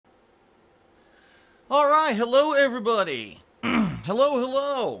Alright, hello everybody.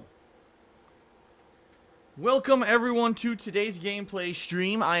 Hello. Welcome everyone to today's gameplay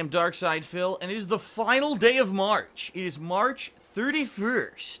stream. I am Darkside Phil, and it is the final day of March. It is March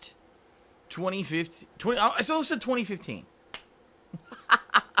 31st, 2015. I also said 2015.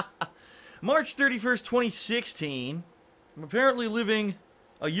 March 31st, 2016. I'm apparently living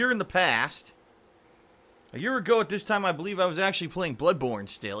a year in the past. A year ago at this time, I believe I was actually playing Bloodborne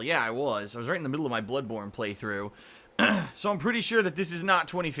still. Yeah, I was. I was right in the middle of my Bloodborne playthrough. So I'm pretty sure that this is not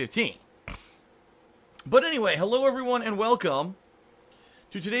 2015. But anyway, hello everyone and welcome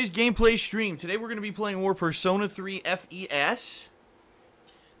to today's gameplay stream. Today we're going to be playing more Persona 3 FES.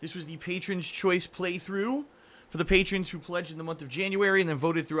 This was the Patron's Choice playthrough for the patrons who pledged in the month of January and then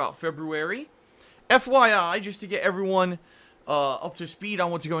voted throughout February. FYI, just to get everyone up to speed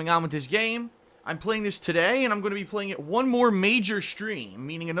on what's going on with this game, I'm playing this today, and I'm going to be playing it one more major stream,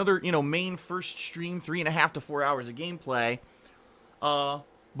 meaning another, main first stream, 3.5 to 4 hours of gameplay,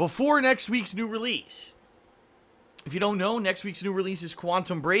 before next week's new release. If you don't know, next week's new release is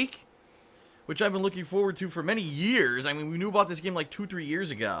Quantum Break, which I've been looking forward to for many years. I mean, we knew about this game like 2-3 years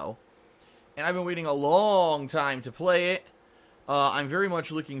ago, and I've been waiting a long time to play it. I'm very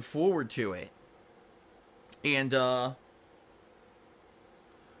much looking forward to it. And,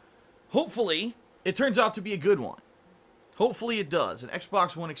 hopefully, it turns out to be a good one. Hopefully it does. An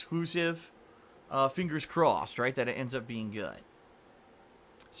Xbox One exclusive. Fingers crossed, right? That it ends up being good.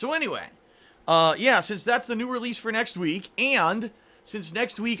 So anyway, yeah, since that's the new release for next week, and since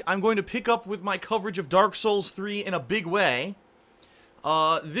next week I'm going to pick up with my coverage of Dark Souls 3 in a big way,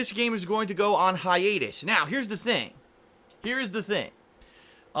 this game is going to go on hiatus. Now, here's the thing.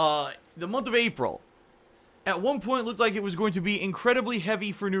 The month of April, at one point, looked like it was going to be incredibly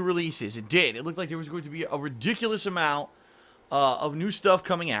heavy for new releases. It did. It looked like there was going to be a ridiculous amount of new stuff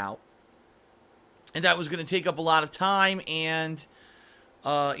coming out. And that was going to take up a lot of time. And,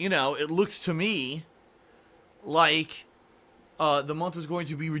 it looked to me like the month was going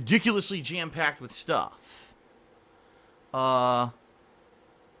to be ridiculously jam-packed with stuff.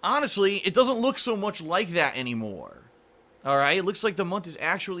 Honestly, it doesn't look so much like that anymore. Alright? It looks like the month is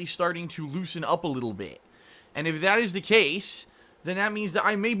actually starting to loosen up a little bit. And if that is the case, then that means that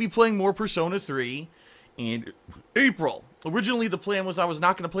I may be playing more Persona 3 in April. Originally, the plan was I was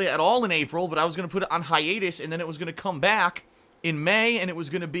not going to play it at all in April, but I was going to put it on hiatus, and then it was going to come back in May, and it was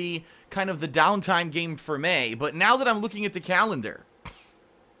going to be kind of the downtime game for May. But now that I'm looking at the calendar,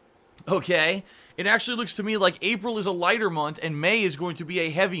 okay, it actually looks to me like April is a lighter month, and May is going to be a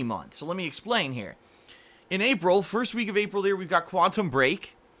heavy month. So let me explain here. In April, first week of April there, we've got Quantum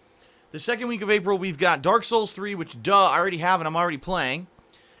Break. The second week of April, we've got Dark Souls 3, which, I already have and I'm already playing.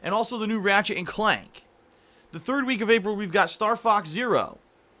 And also the new Ratchet & Clank. The third week of April, we've got Star Fox Zero.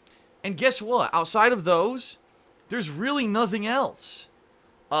 And guess what? Outside of those, there's really nothing else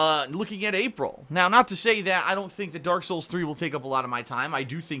looking at April. Now, not to say that I don't think that Dark Souls 3 will take up a lot of my time. I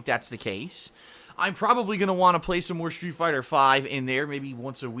do think that's the case. I'm probably going to want to play some more Street Fighter V in there, maybe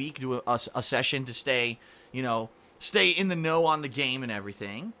once a week, do a session to stay, stay in the know on the game and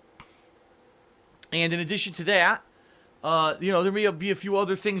everything. And in addition to that, there may be a few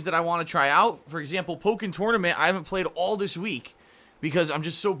other things that I want to try out. For example, Pokken Tournament, I haven't played all this week because I'm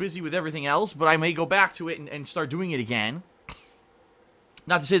just so busy with everything else, but I may go back to it and start doing it again.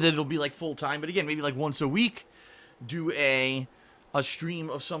 Not to say that it'll be like full-time, but again, maybe like once a week, do a stream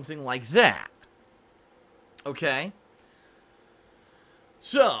of something like that. Okay?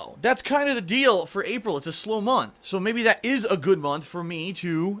 So, that's kind of the deal for April. It's a slow month. So maybe that is a good month for me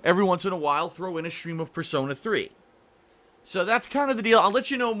to, every once in a while, throw in a stream of Persona 3. So that's kind of the deal. I'll let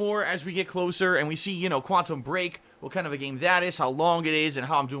you know more as we get closer and we see, Quantum Break, what kind of a game that is, how long it is, and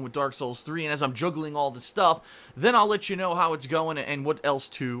how I'm doing with Dark Souls 3. And as I'm juggling all the stuff, then I'll let you know how it's going and what else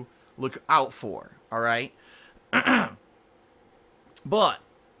to look out for. Alright? But,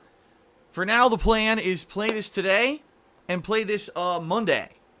 for now, the plan is play this today and play this Monday.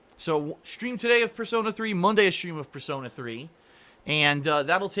 So, stream today of Persona 3, Monday a stream of Persona 3. And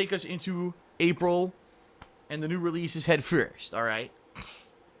that'll take us into April, and the new releases head first, alright?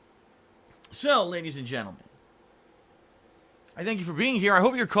 So, ladies and gentlemen, I thank you for being here. I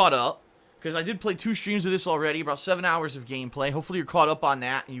hope you're caught up, because I did play 2 streams of this already, about 7 hours of gameplay. Hopefully you're caught up on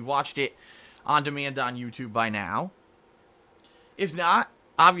that, and you watched it on demand on YouTube by now. If not,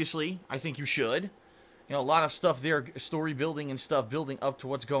 obviously, I think you should. A lot of stuff there, story building and stuff, building up to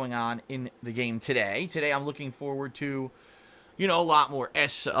what's going on in the game today. Today, I'm looking forward to, a lot more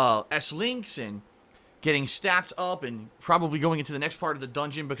S-links and getting stats up and probably going into the next part of the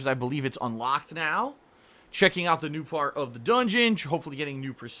dungeon because I believe it's unlocked now. checking out the new part of the dungeon, hopefully getting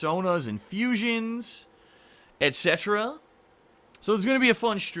new personas and fusions, etc. So it's going to be a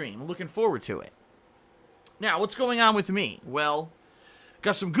fun stream. I'm looking forward to it. Now, what's going on with me? Well,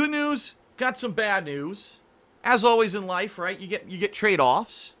 got some good news, got some bad news. As always in life, right? You get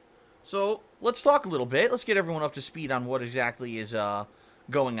trade-offs. So let's talk a little bit. Let's get everyone up to speed on what exactly is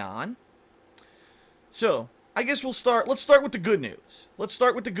going on. So I guess let's start with the good news. Let's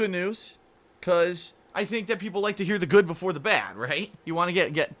start with the good news, because I think that people like to hear the good before the bad, right? You want to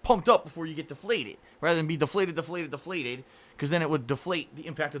get pumped up before you get deflated, rather than be deflated, because then it would deflate the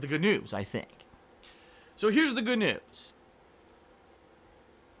impact of the good news, I think. So here's the good news.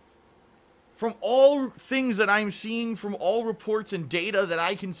 From all things that I'm seeing, from all reports and data that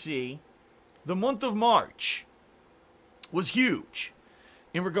I can see, the month of March was huge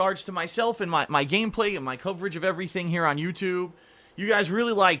in regards to myself and my gameplay and my coverage of everything here on YouTube. You guys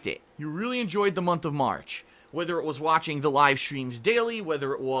really liked it. You really enjoyed the month of March. Whether it was watching the live streams daily,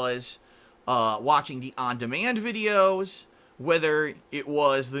 whether it was watching the on-demand videos, whether it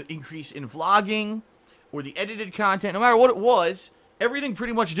was the increase in vlogging or the edited content, no matter what it was, everything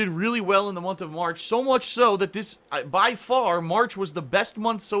pretty much did really well in the month of March, so much so that this, by far, March was the best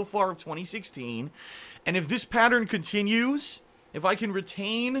month so far of 2016. And if this pattern continues, if I can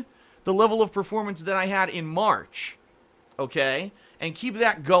retain the level of performance that I had in March, okay, and keep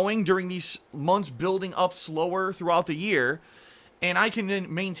that going during these months building up slower throughout the year, and I can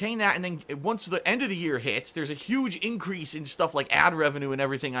then maintain that, and then once the end of the year hits, there's a huge increase in stuff like ad revenue and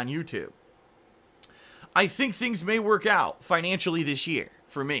everything on YouTube. I think things may work out financially this year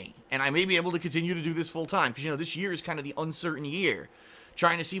for me, and I may be able to continue to do this full time, because, you know, this year is kind of the uncertain year,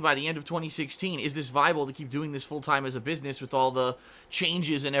 trying to see by the end of 2016, is this viable to keep doing this full time as a business with all the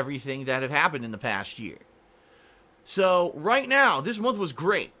changes and everything that have happened in the past year. So right now, this month was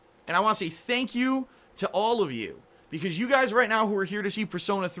great, and I want to say thank you to all of you, because you guys right now who are here to see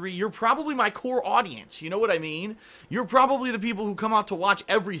Persona 3, you're probably my core audience, you know what I mean? You're probably the people who come out to watch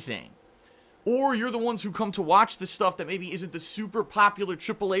everything. Or you're the ones who come to watch the stuff that maybe isn't the super popular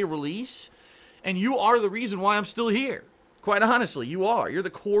AAA release, and you are the reason why I'm still here. Quite honestly, you are. You're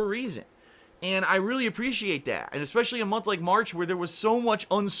the core reason. And I really appreciate that, and especially a month like March where there was so much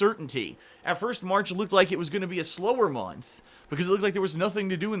uncertainty. At first, March looked like it was going to be a slower month, because it looked like there was nothing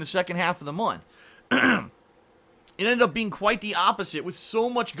to do in the second half of the month. It ended up being quite the opposite, with so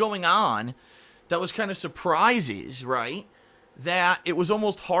much going on that was kind of surprises, right? That it was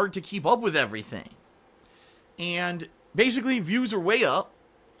almost hard to keep up with everything. And basically, views are way up,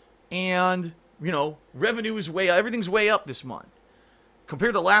 and, you know, revenue is way up. Everything's way up this month,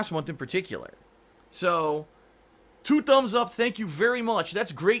 compared to last month in particular. So, 2 thumbs up, thank you very much.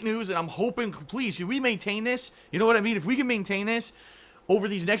 That's great news, and I'm hoping, please, can we maintain this? You know what I mean? If we can maintain this over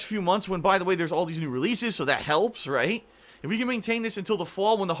these next few months, when, by the way, there's all these new releases, so that helps, right? If we can maintain this until the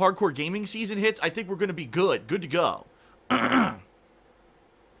fall when the hardcore gaming season hits, I think we're going to be good to go.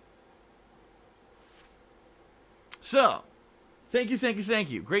 So, thank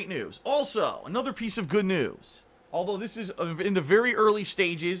you. Great news. Also, another piece of good news. Although this is in the very early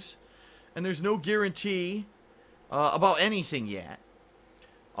stages, and there's no guarantee about anything yet.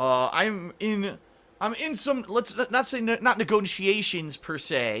 I'm in some, let's not say not negotiations per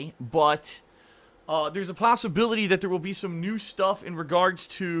se, but there's a possibility that there will be some new stuff in regards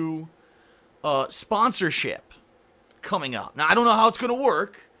to sponsorship coming up. Now, I don't know how it's going to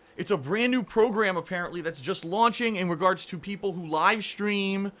work. It's a brand new program, apparently, that's just launching in regards to people who live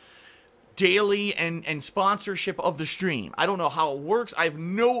stream daily and sponsorship of the stream. I don't know how it works. I have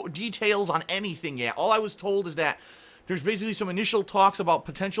no details on anything yet. All I was told is that there's basically some initial talks about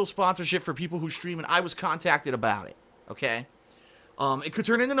potential sponsorship for people who stream, and I was contacted about it, okay? It could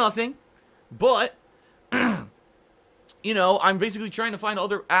turn into nothing, but you know, I'm basically trying to find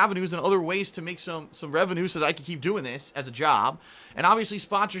other avenues and other ways to make some revenue so that I can keep doing this as a job. And obviously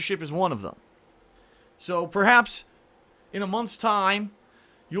sponsorship is one of them. So perhaps in a month's time,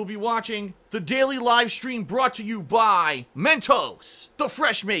 you'll be watching the daily live stream brought to you by Mentos, the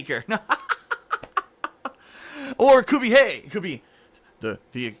Fresh Maker. Or it could be, hey, it could be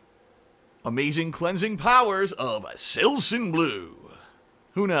the amazing cleansing powers of Silson Blue.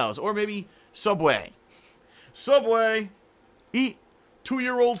 Who knows? Or maybe Subway. Subway, eat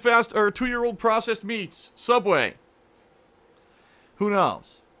 2-year-old processed meats. Subway. Who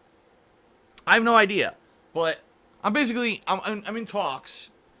knows? I have no idea, but I'm in talks,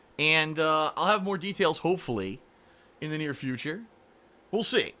 and I'll have more details hopefully in the near future. We'll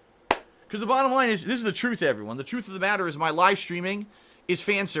see. Because the bottom line is, this is the truth, everyone. The truth of the matter is, my live streaming is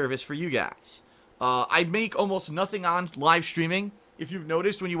fan service for you guys. I make almost nothing on live streaming. if you've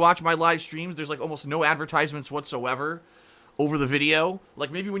noticed when you watch my live streams, there's like almost no advertisements whatsoever over the video.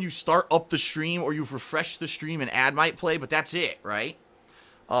 Like maybe when you start up the stream or you've refreshed the stream, an ad might play, but that's it, right?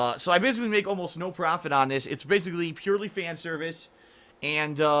 So I basically make almost no profit on this. It's basically purely fan service.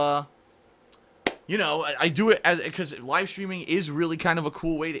 And, you know, I do it because live streaming is really kind of a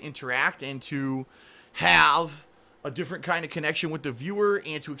cool way to interact and to have a different kind of connection with the viewer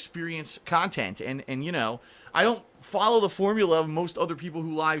and to experience content. And you know, I don't follow the formula of most other people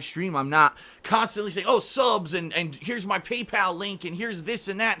who live stream. I'm not constantly saying, oh, subs, and here's my PayPal link, and here's this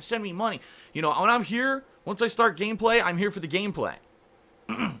and that, and send me money. You know, when I'm here, once I start gameplay, I'm here for the gameplay.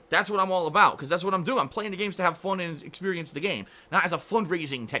 That's what I'm all about, because that's what I'm doing. I'm playing the games to have fun and experience the game, not as a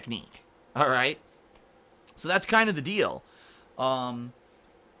fundraising technique. All right? So that's kind of the deal.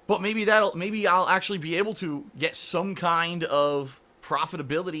 But maybe I'll actually be able to get some kind of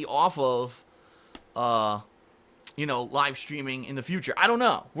profitability off of, you know, live streaming in the future. I don't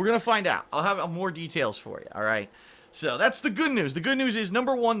know. We're going to find out. I'll have more details for you, all right? So that's the good news. The good news is,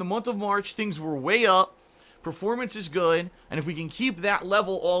 number one, the month of March, things were way up. Performance is good, and if we can keep that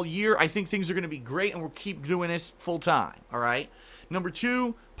level all year, I think things are going to be great, and we'll keep doing this full time, all right? Number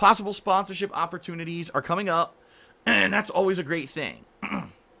two, possible sponsorship opportunities are coming up, and that's always a great thing.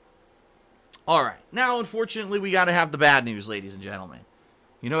 All right, now, unfortunately, we got to have the bad news, ladies and gentlemen.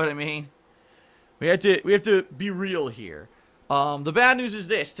 You know what I mean? We have to be real here. The bad news is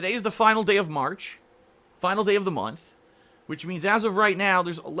this. Today is the final day of March, final day of the month, which means as of right now,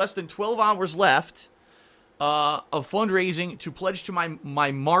 there's less than 12 hours left of fundraising to pledge to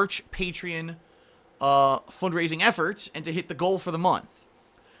my March Patreon fundraising efforts and to hit the goal for the month.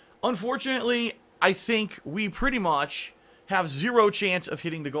 Unfortunately, I think we pretty much have zero chance of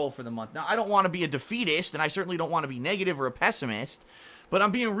hitting the goal for the month. Now, I don't want to be a defeatist, and I certainly don't want to be negative or a pessimist, but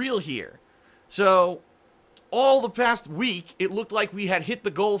I'm being real here. So, all the past week, it looked like we had hit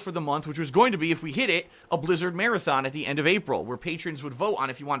the goal for the month, which was going to be, if we hit it, a Blizzard Marathon at the end of April, where patrons would vote on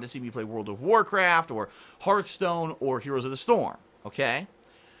if you wanted to see me play World of Warcraft, or Hearthstone, or Heroes of the Storm, okay?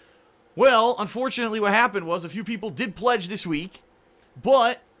 Well, unfortunately, what happened was a few people did pledge this week,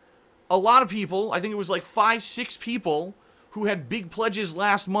 but a lot of people, I think it was like 5, 6 people, who had big pledges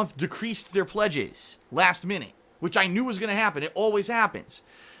last month decreased their pledges last minute, which I knew was going to happen. It always happens.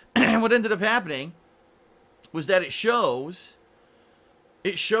 And what ended up happening was that it showed,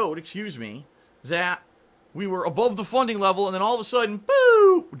 excuse me, that we were above the funding level, and then all of a sudden,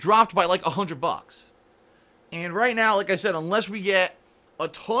 boo, dropped by like $100. And right now, like I said, unless we get a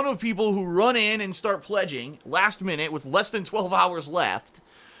ton of people who run in and start pledging last minute with less than 12 hours left,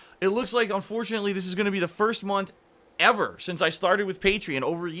 it looks like, unfortunately, this is going to be the first month ever since I started with Patreon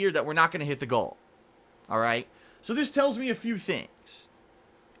over a year that we're not going to hit the goal. All right? So this tells me a few things,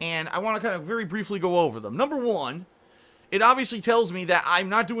 and I want to kind of very briefly go over them. Number one, it obviously tells me that I'm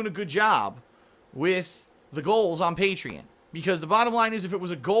not doing a good job with the goals on Patreon, because the bottom line is, if it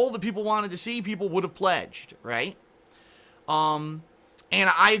was a goal that people wanted to see, people would have pledged, right? And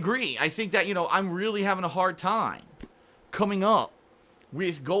I agree. I think that, you know, I'm really having a hard time coming up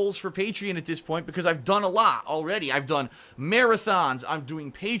with goals for Patreon at this point, because I've done a lot already. I've done marathons. I'm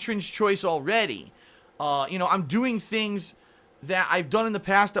doing Patron's Choice already. You know, I'm doing things that I've done in the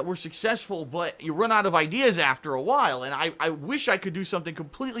past that were successful, but you run out of ideas after a while. And I wish I could do something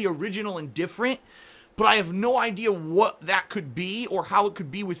completely original and different, but I have no idea what that could be or how it could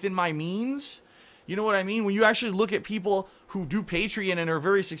be within my means. You know what I mean? When you actually look at people who do Patreon and are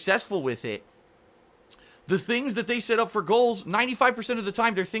very successful with it, the things that they set up for goals, 95% of the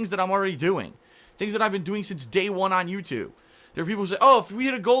time, they're things that I'm already doing. Things that I've been doing since day one on YouTube. There are people who say, oh, if we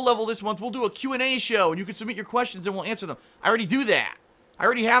hit a goal level this month, we'll do a Q&A show, and you can submit your questions, and we'll answer them. I already do that. I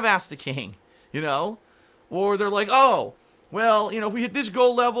already have Ask the King, you know? Or they're like, oh, well, you know, if we hit this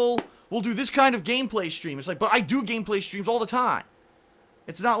goal level, we'll do this kind of gameplay stream. It's like, but I do gameplay streams all the time.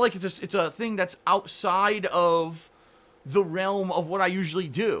 It's not like it's a thing that's outside of the realm of what I usually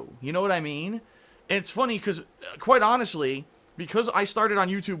do. You know what I mean? And it's funny because, quite honestly, because I started on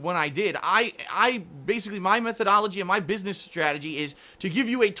YouTube when I did, I basically, my methodology and my business strategy is to give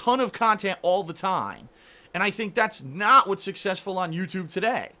you a ton of content all the time. And I think that's not what's successful on YouTube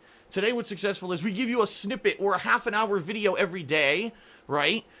today. Today, what's successful is we give you a snippet or a half-an-hour video every day,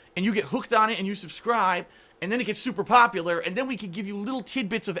 right? And you get hooked on it and you subscribe, and then it gets super popular, and then we can give you little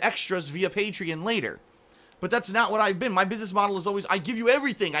tidbits of extras via Patreon later. But that's not what I've been. My business model is always, I give you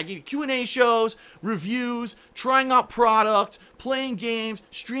everything. I give you Q&A shows, reviews, trying out product, playing games,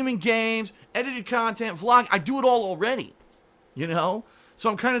 streaming games, edited content, vlog. I do it all already, you know? So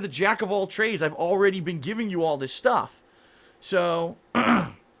I'm kind of the jack of all trades. I've already been giving you all this stuff. So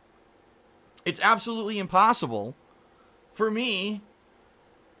it's absolutely impossible for me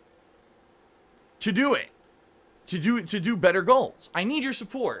to do it. To do better goals. I need your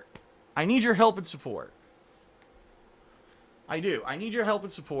support. I need your help and support. I do. I need your help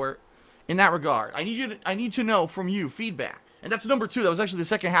and support in that regard. I need to know from you feedback. And that's number 2. That was actually the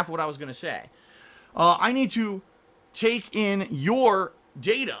second half of what I was going to say. I need to take in your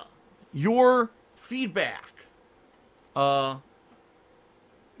data, your feedback,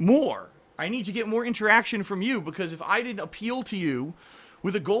 more. I need to get more interaction from you, because if I didn't appeal to you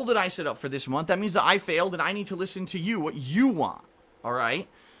with a goal that I set up for this month, that means that I failed, and I need to listen to you, what you want. All right?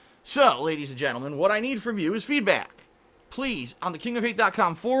 So, ladies and gentlemen, what I need from you is feedback. Please, on the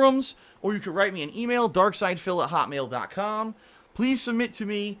kingofhate.com forums, or you can write me an email, darksidephil@hotmail.com. Please submit to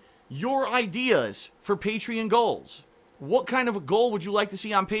me your ideas for Patreon goals. What kind of a goal would you like to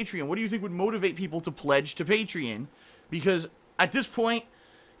see on Patreon? What do you think would motivate people to pledge to Patreon? Because at this point,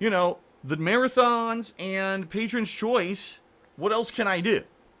 you know, the marathons and Patron's Choice, what else can I do?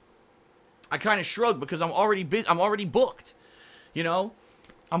 I kind of shrug because I'm already busy. I'm already booked. You know,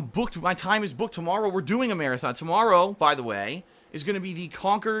 I'm booked. My time is booked. Tomorrow we're doing a marathon. Tomorrow, by the way, is going to be the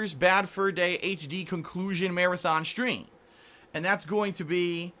Conker's Bad Fur Day HD conclusion marathon stream. And that's going to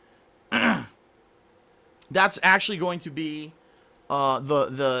be... that's actually going to be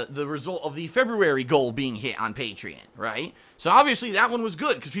the result of the February goal being hit on Patreon, right? So obviously that one was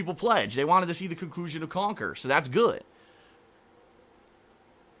good because people pledged. They wanted to see the conclusion of Conker, so that's good.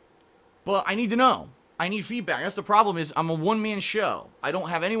 But I need to know. I need feedback. That's the problem, is I'm a one-man show. I don't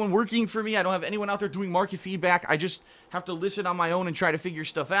have anyone working for me. I don't have anyone out there doing market feedback. I just have to listen on my own and try to figure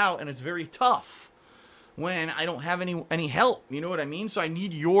stuff out, and it's very tough when I don't have any help. You know what I mean? So I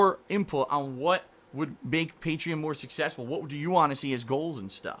need your input on what would make Patreon more successful. What do you want to see as goals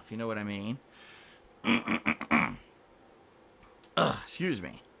and stuff? You know what I mean? Excuse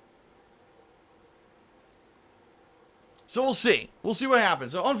me. So we'll see. We'll see what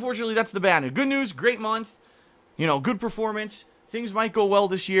happens. So unfortunately, that's the bad news. Good news, great month. You know, good performance. Things might go well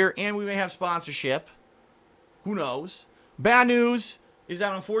this year, and we may have sponsorship. Who knows? Bad news is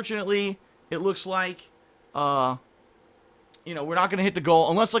that unfortunately, it looks like, you know, we're not going to hit the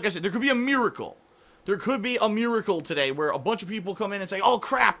goal. Unless, like I said, there could be a miracle. There could be a miracle today where a bunch of people come in and say, oh,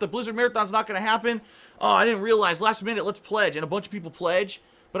 crap, the Blizzard Marathon's not going to happen. Oh, I didn't realize. Last minute, let's pledge. And a bunch of people pledge.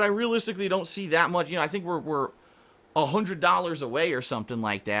 But I realistically don't see that much. You know, I think we're $100 away or something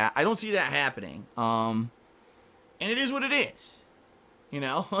like that. I don't see that happening. And it is what it is. You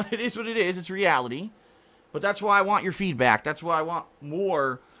know, it is what it is. It's reality. But that's why I want your feedback. That's why I want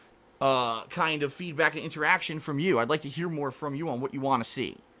more kind of feedback and interaction from you. I'd like to hear more from you on what you want to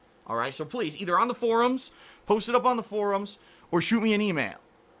see. All right, so please, either on the forums, post it up on the forums, or shoot me an email.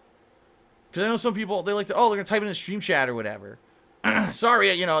 Because I know some people, they like to, oh, they're going to type in the stream chat or whatever. Sorry,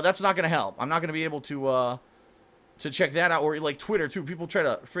 you know, that's not going to help. I'm not going to be able to check that out. Or like Twitter, too. People try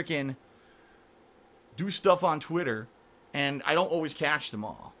to freaking do stuff on Twitter, and I don't always catch them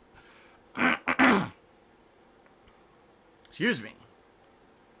all. Excuse me.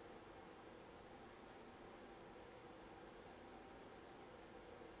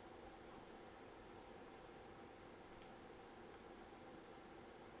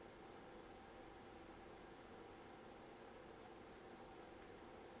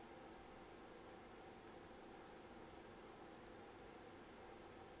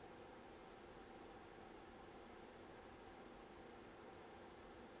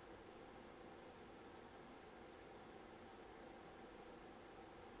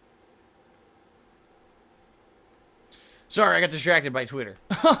 Sorry, I got distracted by Twitter.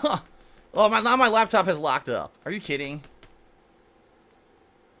 Oh, now my laptop has locked up. Are you kidding?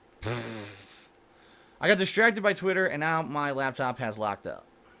 I got distracted by Twitter, and now my laptop has locked up.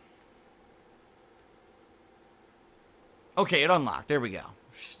 Okay, it unlocked. There we go.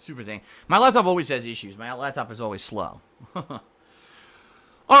 Stupid thing. My laptop always has issues. My laptop is always slow.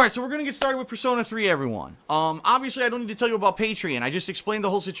 Alright, so we're going to get started with Persona 3, everyone. Obviously, I don't need to tell you about Patreon. I just explained the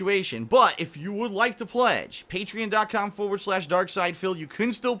whole situation. But if you would like to pledge, patreon.com/darksidephil. You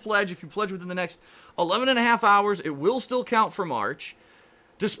can still pledge. If you pledge within the next 11.5 hours, it will still count for March.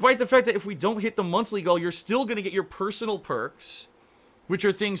 Despite the fact that if we don't hit the monthly goal, you're still going to get your personal perks, which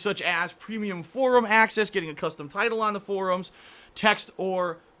are things such as premium forum access, getting a custom title on the forums, text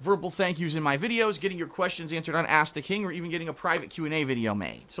or verbal thank yous in my videos, getting your questions answered on Ask the King, or even getting a private Q&A video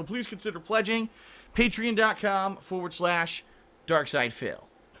made. So please consider pledging. Patreon.com/DarksidePhil.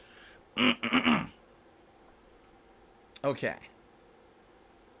 Okay.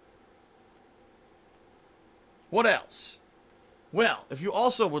 What else? Well, if you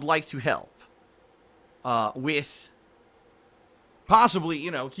also would like to help with possibly,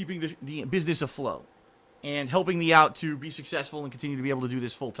 you know, keeping the business afloat and helping me out to be successful and continue to be able to do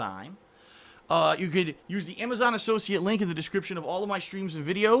this full time, You could use the Amazon Associate link in the description of all of my streams and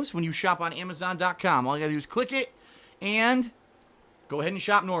videos when you shop on Amazon.com. All you gotta do is click it and go ahead and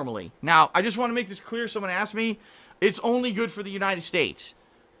shop normally. Now, I just want to make this clear. Someone asked me, it's only good for the United States.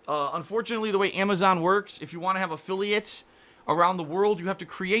 Unfortunately, the way Amazon works, if you want to have affiliates around the world, you have to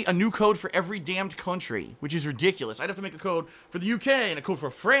create a new code for every damned country, which is ridiculous. I'd have to make a code for the UK, and a code for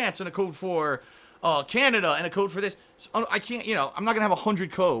France, and a code for Canada, and a code for this. So I can't, I'm not going to have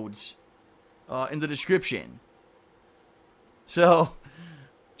 100 codes in the description. So,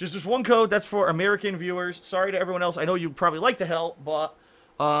 just this one code, that's for American viewers. Sorry to everyone else. I know you'd probably like to help, but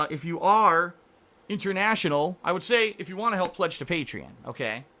if you are international, I would say if you want to help, pledge to Patreon,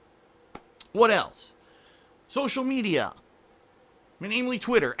 okay? What else? Social media. Namely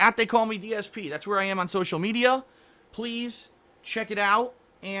Twitter, @TheyCallMeDSP. That's where I am on social media. Please check it out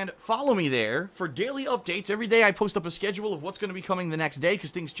and follow me there for daily updates. Every day I post up a schedule of what's going to be coming the next day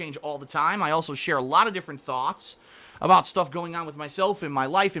because things change all the time. I also share a lot of different thoughts about stuff going on with myself in my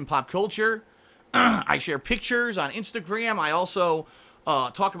life in pop culture. I share pictures on Instagram. I also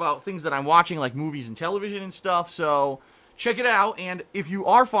talk about things that I'm watching, like movies and television and stuff. So check it out. And if you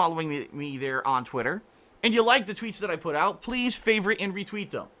are following me there on Twitter and you like the tweets that I put out, please favorite and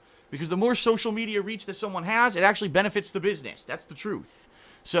retweet them. Because the more social media reach that someone has, it actually benefits the business. That's the truth.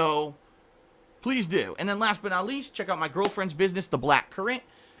 So, please do. And then last but not least, check out my girlfriend's business, The Black Current,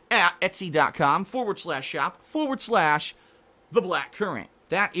 at etsy.com/shop/The Black Current.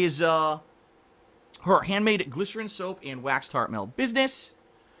 That is her handmade glycerin soap and waxed heart melt business.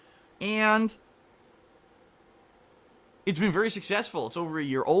 And it's been very successful. It's over a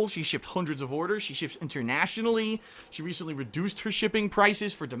year old. She shipped hundreds of orders. She ships internationally. She recently reduced her shipping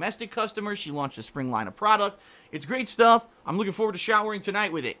prices for domestic customers. She launched a spring line of product. It's great stuff. I'm looking forward to showering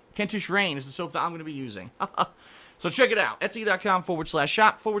tonight with it. Kentish Rain is the soap that I'm going to be using. So check it out.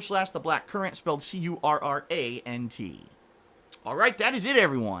 Etsy.com/shop/The Black Current, spelled CURRANT. All right, that is it,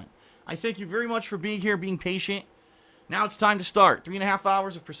 everyone. I thank you very much for being here, being patient. Now it's time to start. 3.5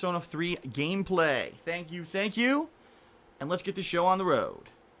 hours of Persona 3 gameplay. Thank you, thank you. And let's get this show on the road.